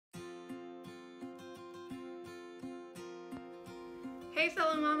Hey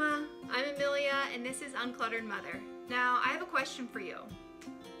fellow mama, I'm Amelia and this is Uncluttered Mother. Now I have a question for you.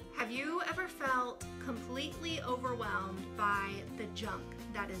 Have you ever felt completely overwhelmed by the junk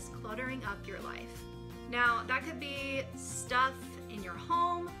that is cluttering up your life? Now that could be stuff in your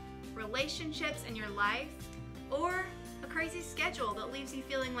home, relationships in your life, or a crazy schedule that leaves you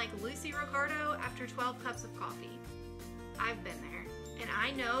feeling like Lucy Ricardo after 12 cups of coffee. I've been there, and I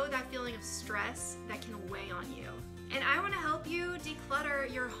know that feeling of stress that can weigh on you. And I want to help you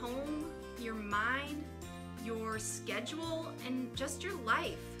declutter your home, your mind, your schedule, and just your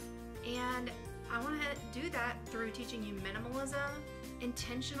life. And I want to do that through teaching you minimalism,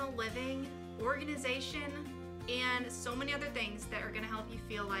 intentional living, organization, and so many other things that are going to help you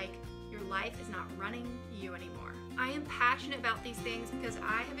feel like your life is not running you anymore. I am passionate about these things because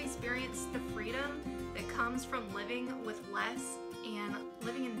I have experienced the freedom that comes from living with less and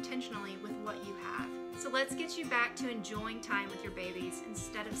living intentionally with what you have. So let's get you back to enjoying time with your babies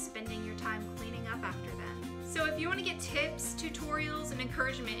instead of spending your time cleaning up after them. So if you want to get tips, tutorials, and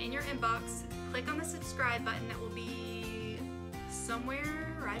encouragement in your inbox, click on the subscribe button that will be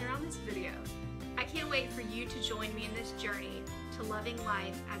somewhere right around this video. I can't wait for you to join me in this journey to loving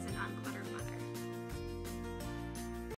life as an uncluttered